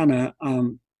Montana,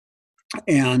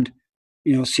 and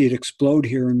you know, see it explode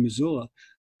here in Missoula.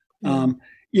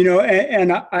 You know,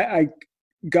 and I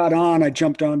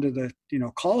jumped onto the, you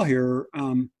know, call here,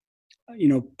 you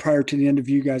know, prior to the end of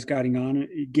you guys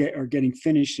getting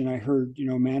finished. And I heard, you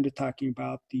know, Amanda talking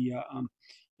about the, you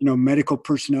know, medical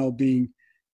personnel being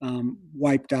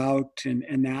wiped out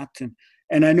and that.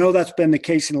 And I know that's been the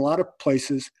case in a lot of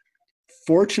places.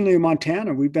 Fortunately, in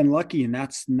Montana, we've been lucky and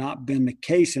that's not been the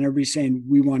case. And everybody's saying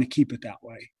we want to keep it that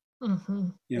way. You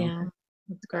know? Yeah.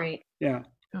 That's great. Yeah.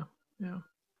 Yeah.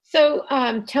 So,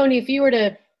 Tony, if you were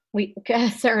to,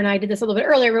 Sarah and I did this a little bit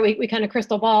earlier, but we kind of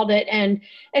crystal balled it. And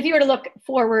if you were to look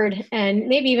forward and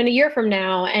maybe even a year from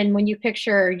now, and when you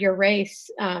picture your race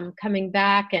coming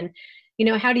back, and, you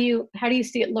know, how do you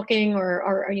see it looking,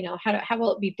 or you know, how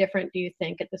will it be different, do you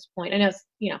think, at this point? I know it's,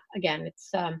 you know, again,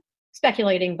 it's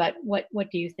speculating, but what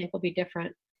do you think will be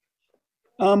different?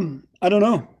 I don't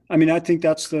know. I mean, I think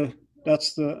that's the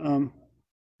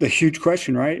huge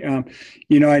question, right?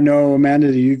 You know, I know,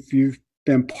 Amanda, you've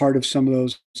been part of some of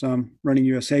those Running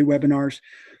USA webinars.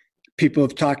 People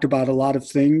have talked about a lot of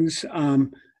things,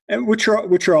 which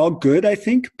are all good, I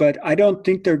think, but I don't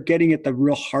think they're getting at the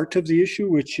real heart of the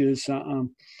issue, which is,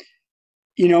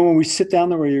 you know, when we sit down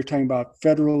there where you're talking about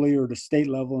federally or the state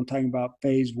level and talking about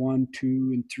phase 1, 2,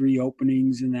 and 3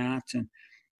 openings and that, and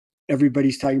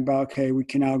everybody's talking about, okay, we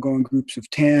can now go in groups of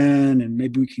 10 and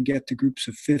maybe we can get to groups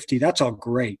of 50. That's all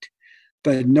great.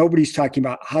 But nobody's talking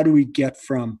about how do we get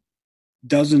from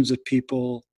dozens of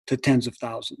people to tens of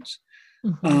thousands.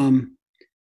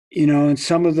 You know, and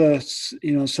some of the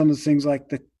things like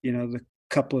the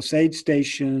coupleless aid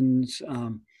stations,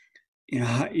 you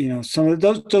know, some of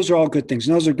those are all good things.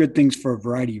 And those are good things for a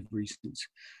variety of reasons.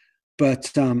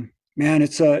 But man,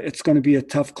 it's going to be a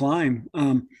tough climb.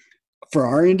 For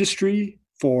our industry,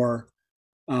 for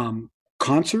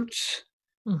concerts,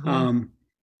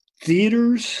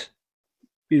 theaters,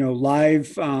 you know,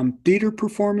 live theater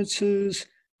performances,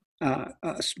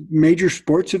 major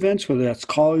sports events, whether that's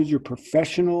college or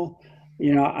professional.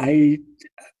 You know, I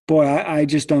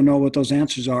just don't know what those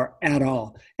answers are at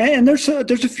all. And there's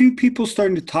a few people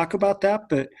starting to talk about that,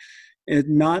 but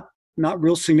not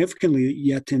real significantly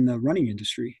yet in the running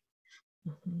industry.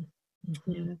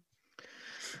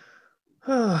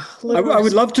 I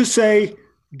would love to say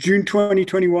June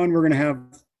 2021, we're going to have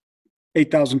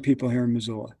 8,000 people here in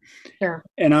Missoula. Sure.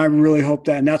 And I really hope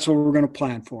that, and that's what we're going to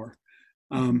plan for.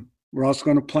 We're also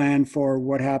going to plan for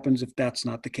what happens if that's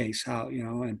not the case, how, you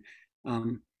know, and,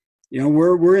 you know,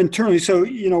 we're internally, so,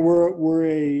 you know, we're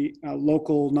a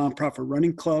local nonprofit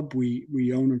running club.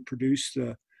 We own and produce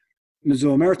the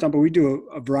Missoula Marathon, but we do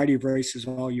a variety of races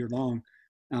all year long.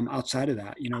 Outside of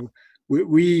that, you know,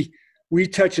 we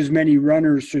touch as many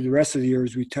runners through the rest of the year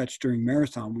as we touch during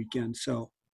marathon weekend. So,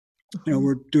 you know,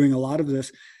 we're doing a lot of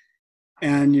this.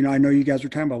 And, you know, I know you guys were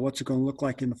talking about what's it going to look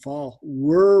like in the fall.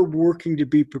 We're working to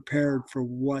be prepared for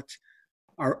what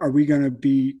are we going to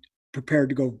be prepared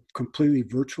to go completely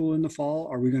virtual in the fall?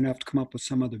 Are we going to have to come up with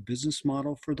some other business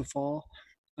model for the fall?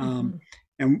 And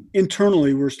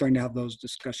internally, we're starting to have those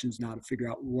discussions now to figure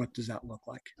out what does that look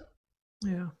like.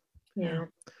 Yeah.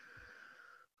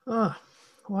 Oh,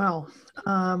 wow.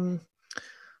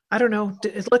 I don't know.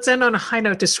 Let's end on a high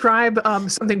note. Describe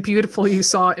something beautiful you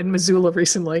saw in Missoula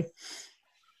recently.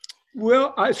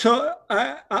 Well,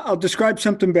 I'll describe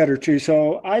something better too.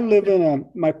 So I live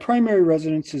my primary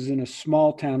residence is in a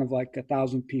small town of like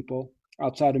 1,000 people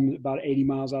outside of about 80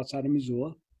 miles outside of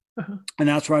Missoula. And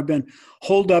that's where I've been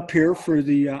holed up here for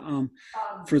the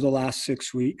last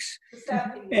 6 weeks.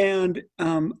 And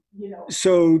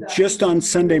so just on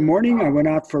Sunday morning, I went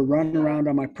out for a run around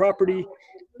on my property,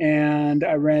 and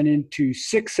I ran into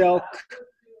 6 elk,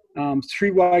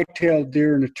 3 white-tailed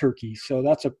deer, and a turkey. So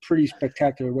that's a pretty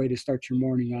spectacular way to start your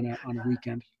morning on a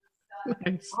weekend.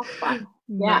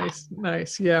 Nice.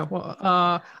 Nice. Yeah. Well,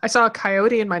 I saw a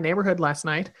coyote in my neighborhood last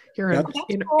night here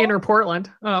in inner Portland.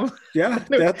 Yeah.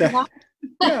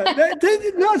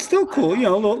 No, it's still cool. You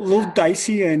know, a little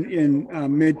dicey in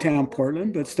Midtown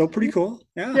Portland, but still pretty cool.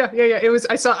 Yeah. It was.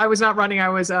 I was not running. I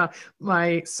was.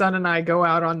 My son and I go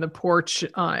out on the porch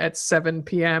at 7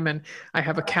 p.m. and I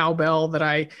have a cowbell that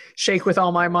I shake with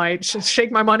all my might,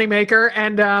 shake my moneymaker,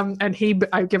 and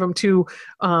I give him 2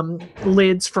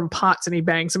 lids from pots and he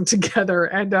bangs them together,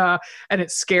 and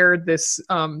it scared this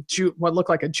what looked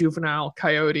like a juvenile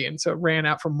coyote, and so it ran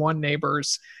out from one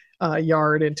neighbor's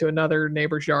yard into another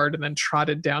neighbor's yard and then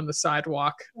trotted down the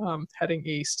sidewalk heading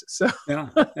east. So yeah.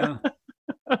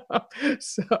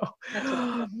 So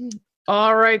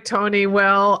all right, Tony,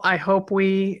 well, I hope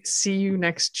we see you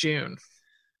next June.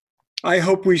 I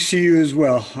hope we see you as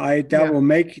well. That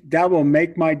will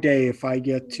make my day if I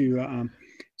get to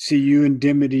see you and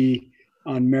Dimity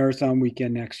on marathon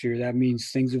weekend next year. That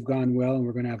means things have gone well and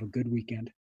we're going to have a good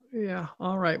weekend. Yeah.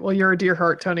 All right. Well, you're a dear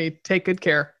heart, Tony. Take good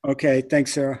care. Okay.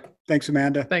 Thanks, Sarah. Thanks,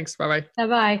 Amanda. Thanks. Bye-bye.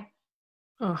 Bye-bye.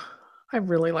 Oh, I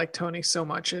really like Tony so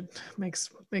much. It makes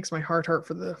my heart hurt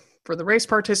for the race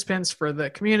participants, for the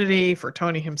community, for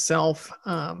Tony himself.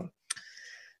 For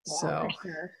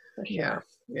sure. Yeah.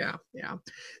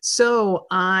 So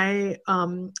I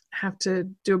have to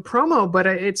do a promo, but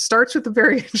it starts with a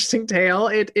very interesting tale.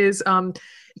 It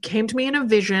came to me in a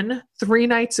vision 3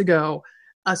 nights ago,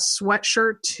 a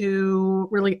sweatshirt to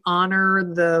really honor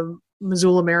the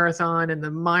Missoula Marathon and the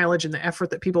mileage and the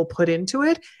effort that people put into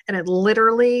it. And it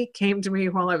literally came to me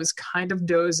while I was kind of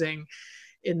dozing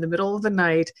in the middle of the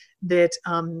night that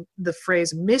the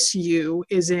phrase "miss you"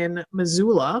 is in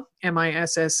Missoula,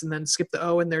 M-I-S-S, and then skip the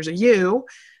O and there's a U.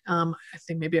 I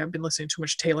think maybe I've been listening too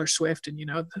much Taylor Swift, and you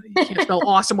can't spell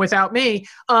awesome without me.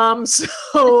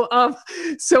 So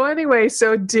anyway,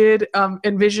 did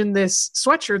envision this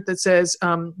sweatshirt that says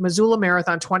Missoula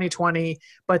Marathon 2020,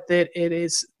 but that it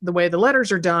is the way the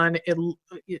letters are done.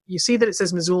 You see that it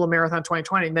says Missoula Marathon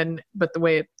 2020, but the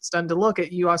way it's done to look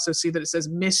at, you also see that it says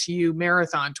Miss You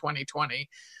Marathon 2020.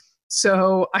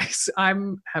 So I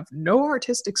have no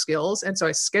artistic skills, and so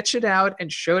I sketched it out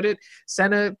and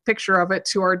sent a picture of it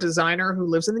to our designer who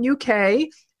lives in the UK,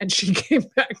 and she came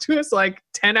back to us like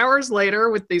 10 hours later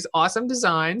with these awesome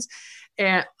designs,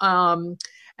 and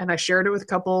I shared it with a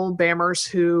couple BAMers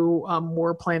who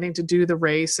were planning to do the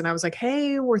race, and I was like,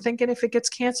 hey, we're thinking if it gets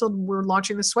canceled, we're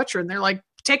launching the sweatshirt, and they're like,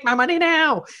 take my money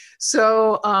now.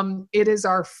 So it is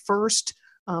our first.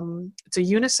 It's a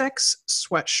unisex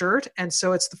sweatshirt, and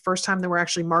so it's the first time that we're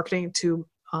actually marketing to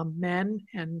men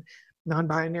and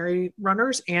non-binary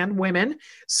runners and women.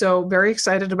 So very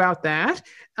excited about that.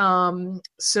 And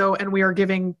we are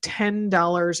giving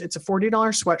 $10. It's a $40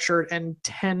 sweatshirt, and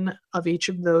 10 of each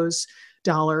of those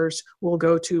dollars will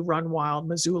go to Run Wild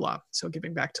Missoula. So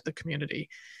giving back to the community.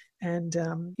 And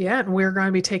and we're going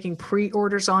to be taking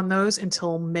pre-orders on those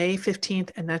until May 15th,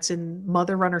 and that's in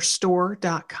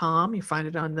motherrunnerstore.com. You find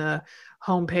it on the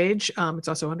homepage. It's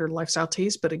also under Lifestyle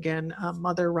Tees, but again,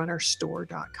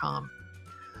 motherrunnerstore.com.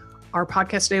 Our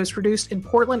podcast today was produced in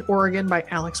Portland, Oregon by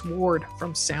Alex Ward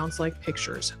from Sounds Like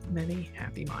Pictures. Many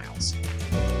happy miles.